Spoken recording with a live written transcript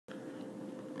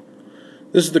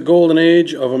This is the golden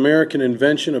age of American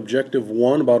invention, Objective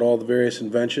 1, about all the various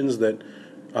inventions that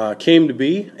came to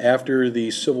be after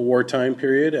the Civil War time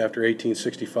period, after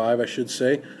 1865, I should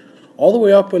say, all the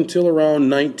way up until around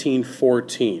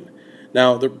 1914.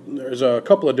 Now, there's a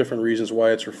couple of different reasons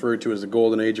why it's referred to as the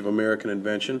golden age of American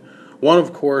invention. One,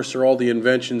 of course, are all the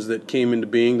inventions that came into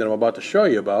being that I'm about to show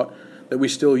you about that we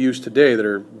still use today that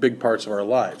are big parts of our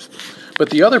lives. But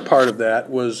the other part of that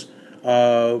was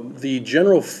the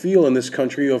general feel in this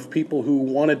country of people who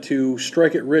wanted to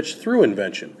strike it rich through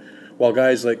invention. While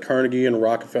guys like Carnegie and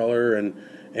Rockefeller and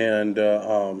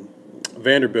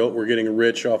Vanderbilt were getting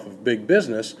rich off of big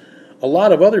business, a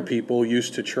lot of other people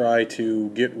used to try to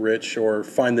get rich or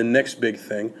find the next big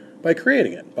thing by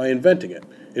creating it, by inventing it.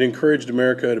 It encouraged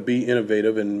America to be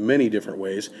innovative in many different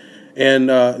ways. And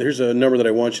here's a number that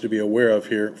I want you to be aware of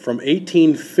here. From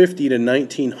 1850 to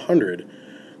 1900,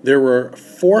 there were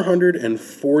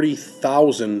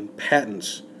 440,000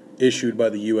 patents issued by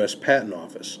the U.S. Patent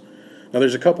Office. Now,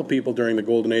 there's a couple people during the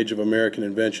golden age of American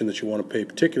invention that you want to pay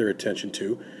particular attention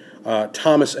to.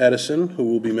 Thomas Edison, who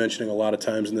we'll be mentioning a lot of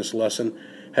times in this lesson,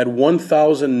 had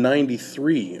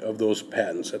 1,093 of those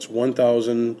patents. That's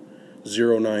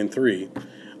 1,093.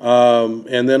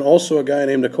 And then also a guy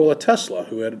named Nikola Tesla,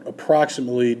 who had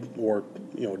approximately, or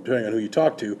depending on who you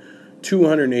talk to,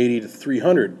 280 to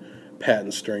 300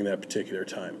 patents during that particular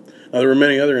time. Now, there were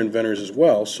many other inventors as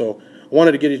well, so I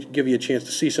wanted to give you a chance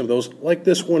to see some of those, like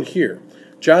this one here.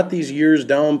 Jot these years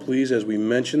down, please, as we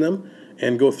mention them,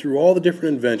 and go through all the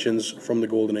different inventions from the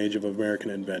golden age of American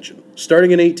invention.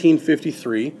 Starting in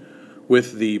 1853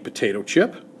 with the potato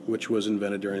chip, which was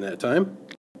invented during that time.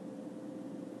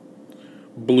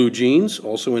 Blue jeans,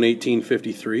 also in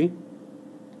 1853.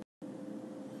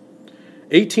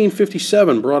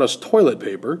 1857 brought us toilet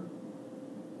paper,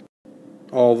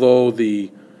 although the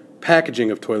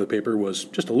packaging of toilet paper was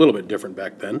just a little bit different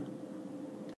back then.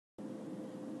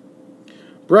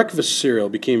 Breakfast cereal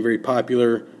became very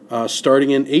popular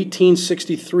starting in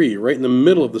 1863, right in the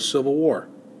middle of the Civil War.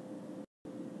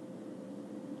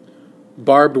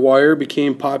 Barbed wire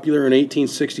became popular in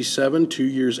 1867, 2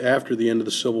 years after the end of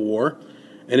the Civil War.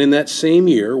 And in that same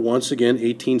year, once again,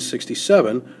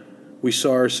 1867, we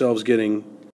saw ourselves getting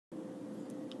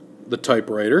the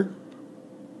typewriter.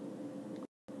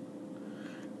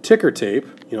 Ticker tape,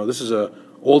 this is a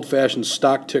old-fashioned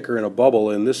stock ticker in a bubble,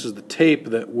 and this is the tape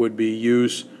that would be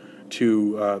used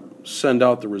to send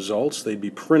out the results. They'd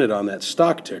be printed on that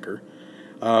stock ticker.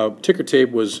 Ticker tape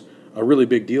was a really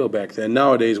big deal back then.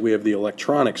 Nowadays we have the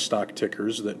electronic stock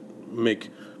tickers that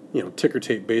make ticker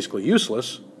tape basically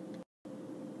useless,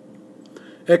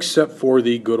 except for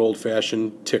the good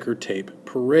old-fashioned ticker tape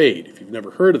parade. If you've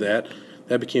never heard of that,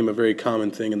 that became a very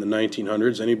common thing in the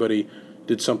 1900s. Anybody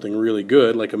did something really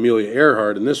good, like Amelia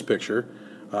Earhart in this picture,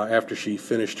 after she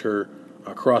finished her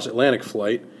cross-Atlantic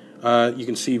flight. You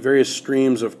can see various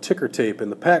streams of ticker tape in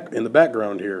the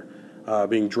background here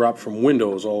being dropped from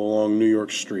windows all along New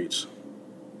York streets.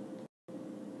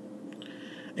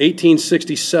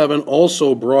 1867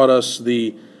 also brought us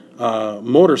the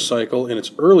motorcycle in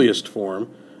its earliest form.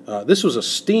 This was a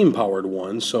steam-powered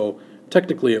one, so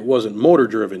technically it wasn't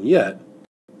motor-driven yet.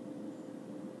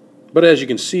 But as you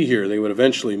can see here, they would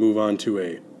eventually move on to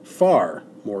a far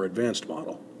more advanced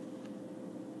model.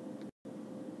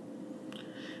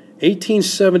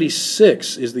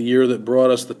 1876 is the year that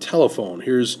brought us the telephone.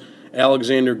 Here's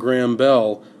Alexander Graham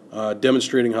Bell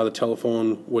demonstrating how the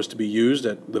telephone was to be used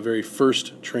at the very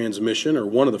first transmission, or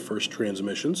one of the first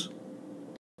transmissions.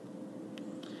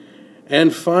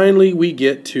 And finally, we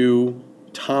get to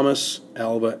Thomas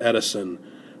Alva Edison,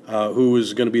 who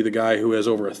is going to be the guy who has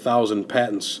over 1,000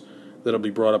 patents that'll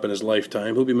be brought up in his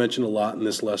lifetime. He'll be mentioned a lot in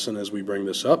this lesson as we bring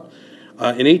this up.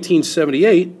 In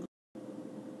 1878,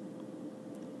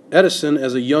 Edison,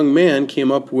 as a young man,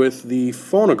 came up with the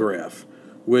phonograph,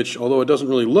 which, although it doesn't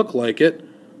really look like it,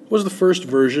 was the first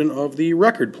version of the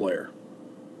record player.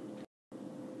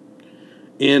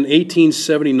 In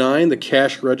 1879, the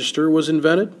cash register was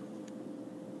invented.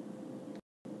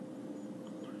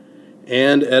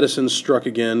 And Edison struck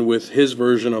again with his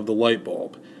version of the light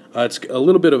bulb. It's a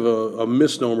little bit of a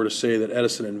misnomer to say that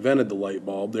Edison invented the light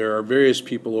bulb. There are various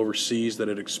people overseas that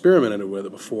had experimented with it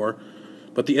before,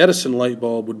 but the Edison light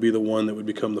bulb would be the one that would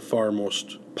become the far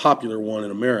most popular one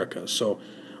in America. So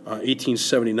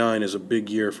 1879 is a big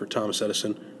year for Thomas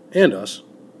Edison and us.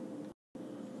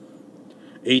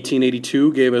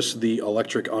 1882 gave us the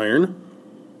electric iron.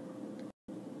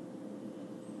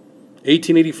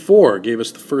 1884 gave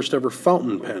us the first ever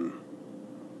fountain pen.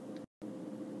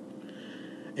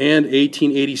 And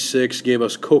 1886 gave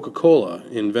us Coca-Cola,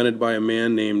 invented by a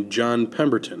man named John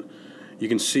Pemberton. you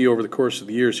can see over the course of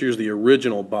the years, here's the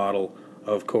original bottle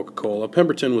of Coca-Cola.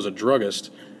 Pemberton was a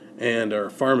druggist and a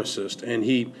pharmacist, and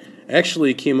he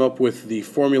actually came up with the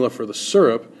formula for the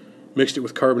syrup, mixed it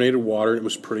with carbonated water, and it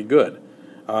was pretty good.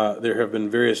 There have been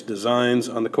various designs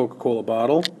on the Coca-Cola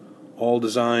bottle, all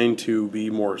designed to be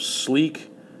more sleek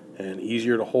and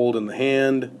easier to hold in the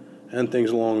hand, and things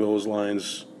along those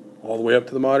lines, all the way up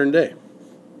to the modern day.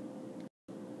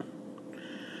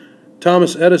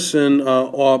 Thomas Edison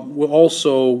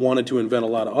also wanted to invent a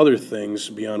lot of other things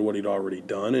beyond what he'd already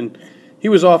done, and he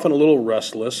was often a little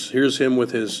restless. Here's him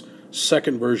with his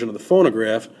second version of the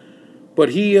phonograph, but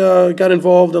he got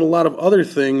involved in a lot of other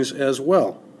things as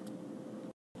well.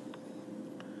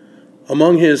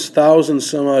 Among his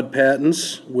 1,000-some-odd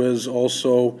patents was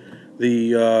also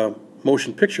the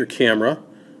motion picture camera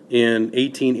in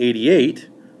 1888.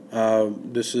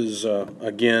 This is,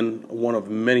 again, one of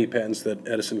many patents that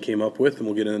Edison came up with, and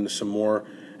we'll get into some more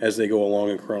as they go along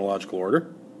in chronological order.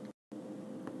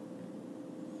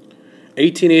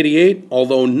 1888,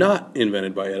 although not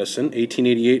invented by Edison,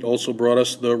 1888 also brought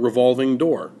us the revolving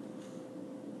door.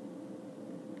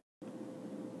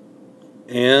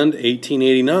 And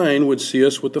 1889 would see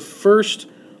us with the first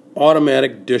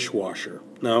automatic dishwasher.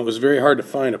 Now, it was very hard to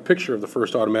find a picture of the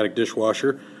first automatic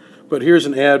dishwasher, but here's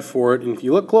an ad for it, and if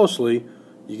you look closely,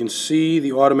 you can see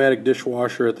the automatic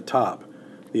dishwasher at the top.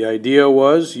 The idea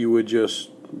was you would just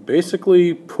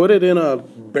basically put it in a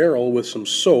barrel with some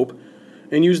soap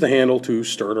and use the handle to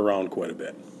stir it around quite a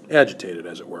bit, agitate it,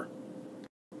 as it were.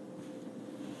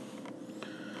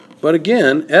 But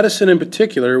again, Edison in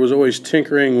particular was always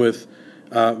tinkering with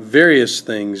various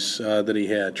things that he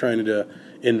had, trying to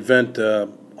invent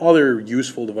other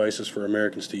useful devices for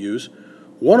Americans to use.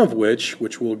 One of which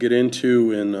we'll get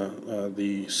into in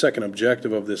the second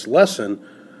objective of this lesson,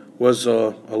 was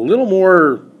a little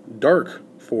more dark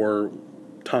for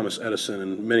Thomas Edison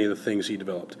and many of the things he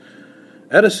developed.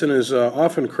 Edison is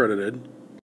often credited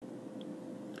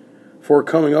for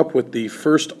coming up with the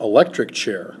first electric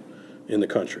chair in the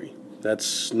country.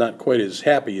 That's not quite as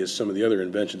happy as some of the other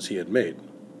inventions he had made.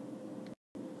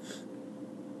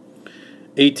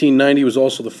 1890 was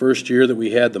also the first year that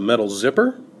we had the metal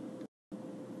zipper.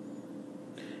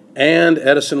 And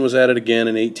Edison was at it again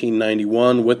in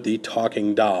 1891 with the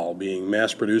talking doll being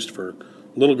mass-produced for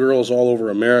little girls all over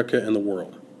America and the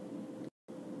world.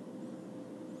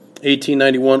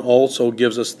 1891 also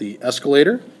gives us the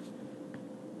escalator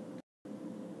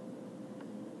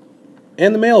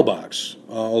and the mailbox,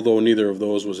 although neither of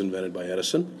those was invented by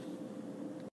Edison.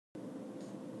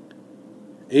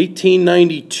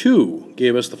 1892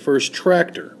 gave us the first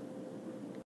tractor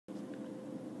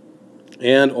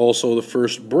and also the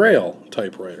first Braille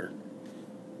typewriter.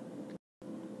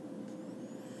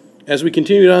 As we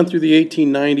continued on through the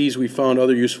 1890s, we found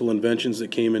other useful inventions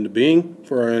that came into being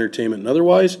for our entertainment and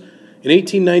otherwise. In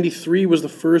 1893 was the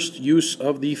first use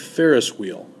of the Ferris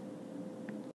wheel.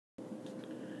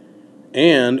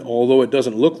 And although it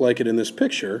doesn't look like it in this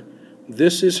picture,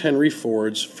 this is Henry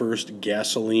Ford's first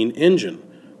gasoline engine,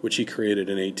 which he created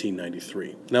in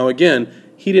 1893. Now again,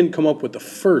 he didn't come up with the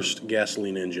first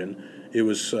gasoline engine. It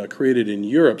was created in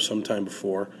Europe sometime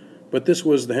before, but this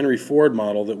was the Henry Ford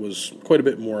model that was quite a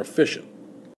bit more efficient.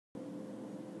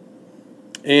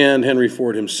 And Henry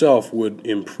Ford himself would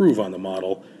improve on the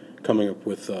model, coming up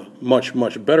with much,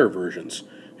 much better versions.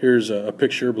 Here's a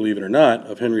picture, believe it or not,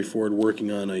 of Henry Ford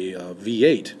working on a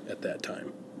V8 at that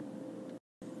time.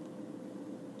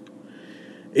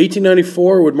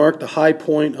 1894 would mark the high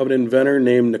point of an inventor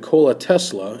named Nikola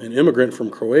Tesla, an immigrant from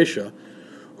Croatia,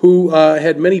 who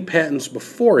had many patents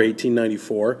before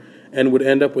 1894 and would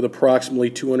end up with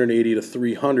approximately 280 to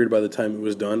 300 by the time it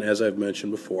was done, as I've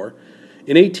mentioned before.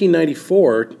 In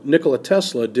 1894, Nikola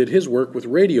Tesla did his work with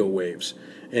radio waves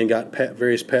and got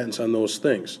various patents on those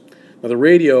things. Now, the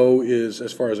radio is,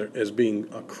 as far as being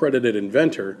a credited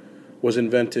inventor, was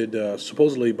invented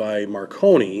supposedly by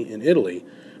Marconi in Italy,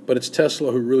 but it's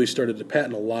Tesla who really started to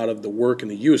patent a lot of the work and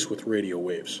the use with radio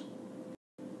waves.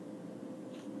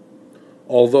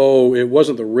 Although it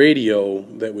wasn't the radio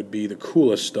that would be the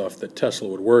coolest stuff that Tesla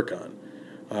would work on.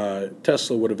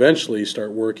 Tesla would eventually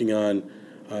start working on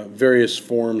various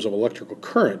forms of electrical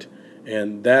current,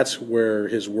 and that's where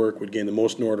his work would gain the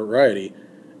most notoriety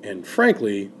and,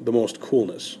 frankly, the most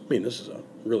coolness. I mean, this is a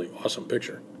really awesome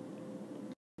picture.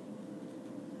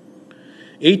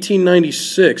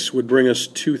 1896 would bring us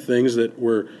two things that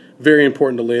were very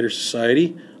important to later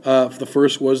society. The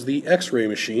first was the X-ray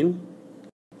machine,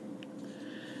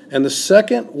 and the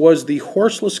second was the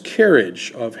horseless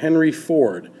carriage of Henry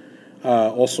Ford,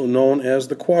 also known as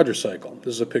the quadricycle.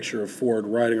 This is a picture of Ford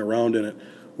riding around in it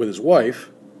with his wife.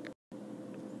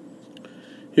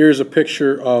 Here's a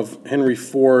picture of Henry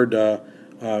Ford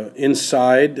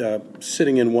inside,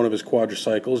 sitting in one of his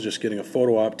quadricycles, just getting a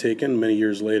photo op taken many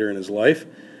years later in his life.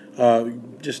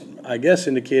 Just, I guess,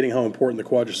 indicating how important the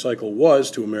quadricycle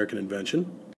was to American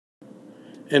invention.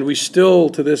 And we still,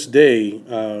 to this day,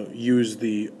 use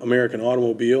the American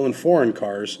automobile and foreign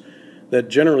cars that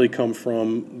generally come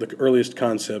from the earliest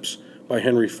concepts by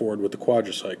Henry Ford with the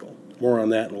quadricycle. More on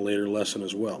that in a later lesson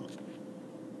as well.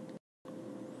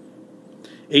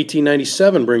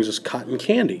 1897 brings us cotton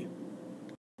candy.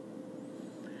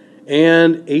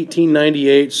 And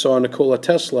 1898 saw Nikola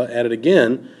Tesla at it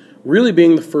again, really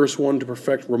being the first one to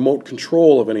perfect remote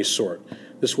control of any sort.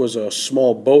 This was a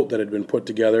small boat that had been put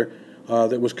together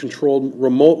that was controlled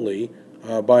remotely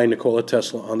by Nikola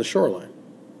Tesla on the shoreline.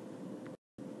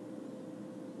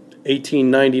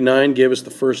 1899 gave us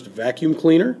the first vacuum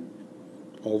cleaner,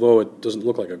 although it doesn't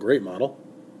look like a great model.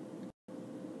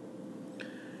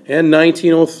 And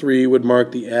 1903 would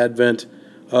mark the advent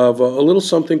of a little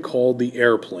something called the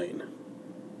airplane.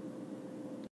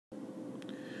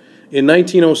 In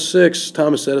 1906,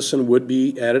 Thomas Edison would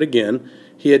be at it again.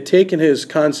 He had taken his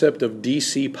concept of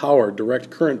DC power, direct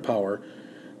current power,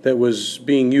 that was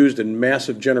being used in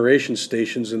massive generation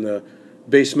stations in the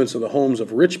basements of the homes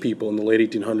of rich people in the late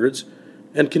 1800s,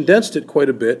 and condensed it quite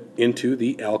a bit into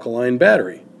the alkaline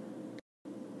battery.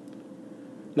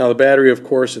 Now, the battery, of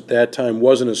course, at that time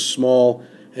wasn't as small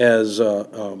as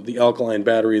the alkaline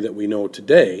battery that we know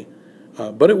today,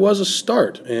 but it was a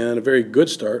start, and a very good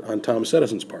start on Thomas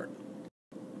Edison's part.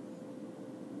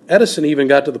 Edison even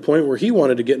got to the point where he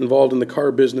wanted to get involved in the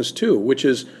car business too, which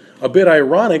is a bit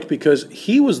ironic because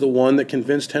he was the one that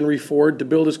convinced Henry Ford to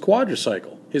build his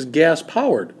quadricycle, his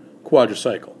gas-powered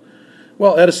quadricycle.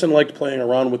 Well, Edison liked playing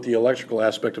around with the electrical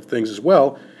aspect of things as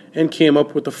well and came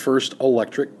up with the first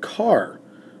electric car.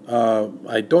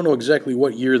 I don't know exactly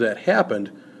what year that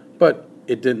happened, but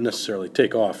it didn't necessarily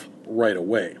take off right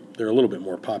away. They're a little bit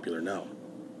more popular now.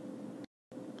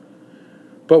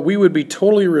 But we would be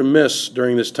totally remiss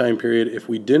during this time period if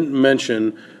we didn't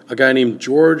mention a guy named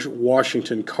George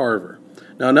Washington Carver.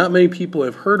 Now, not many people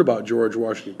have heard about George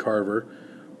Washington Carver,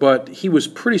 but he was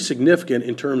pretty significant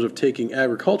in terms of taking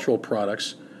agricultural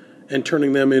products and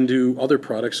turning them into other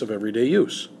products of everyday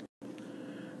use.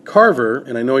 Carver,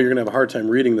 and I know you're going to have a hard time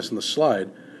reading this in the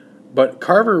slide, but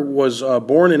Carver was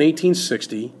born in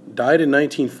 1860, died in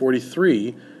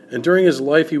 1943, and during his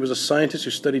life he was a scientist who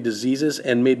studied diseases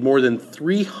and made more than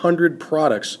 300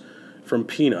 products from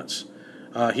peanuts.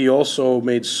 He also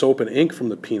made soap and ink from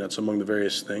the peanuts, among the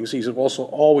various things. He's also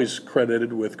always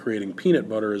credited with creating peanut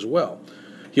butter as well.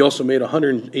 He also made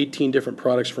 118 different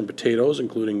products from potatoes,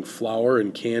 including flour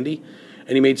and candy,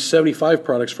 and he made 75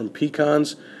 products from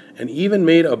pecans, and even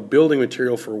made a building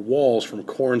material for walls from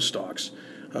corn stalks.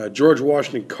 George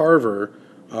Washington Carver,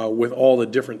 with all the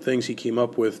different things he came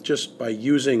up with just by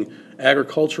using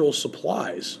agricultural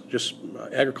supplies, just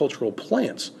agricultural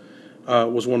plants,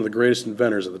 was one of the greatest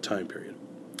inventors of the time period.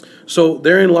 So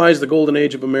therein lies the golden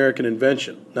age of American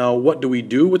invention. Now, what do we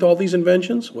do with all these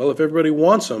inventions? Well, if everybody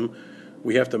wants them,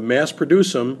 we have to mass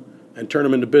produce them and turn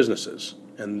them into businesses.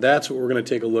 And that's what we're going to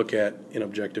take a look at in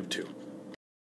Objective 2.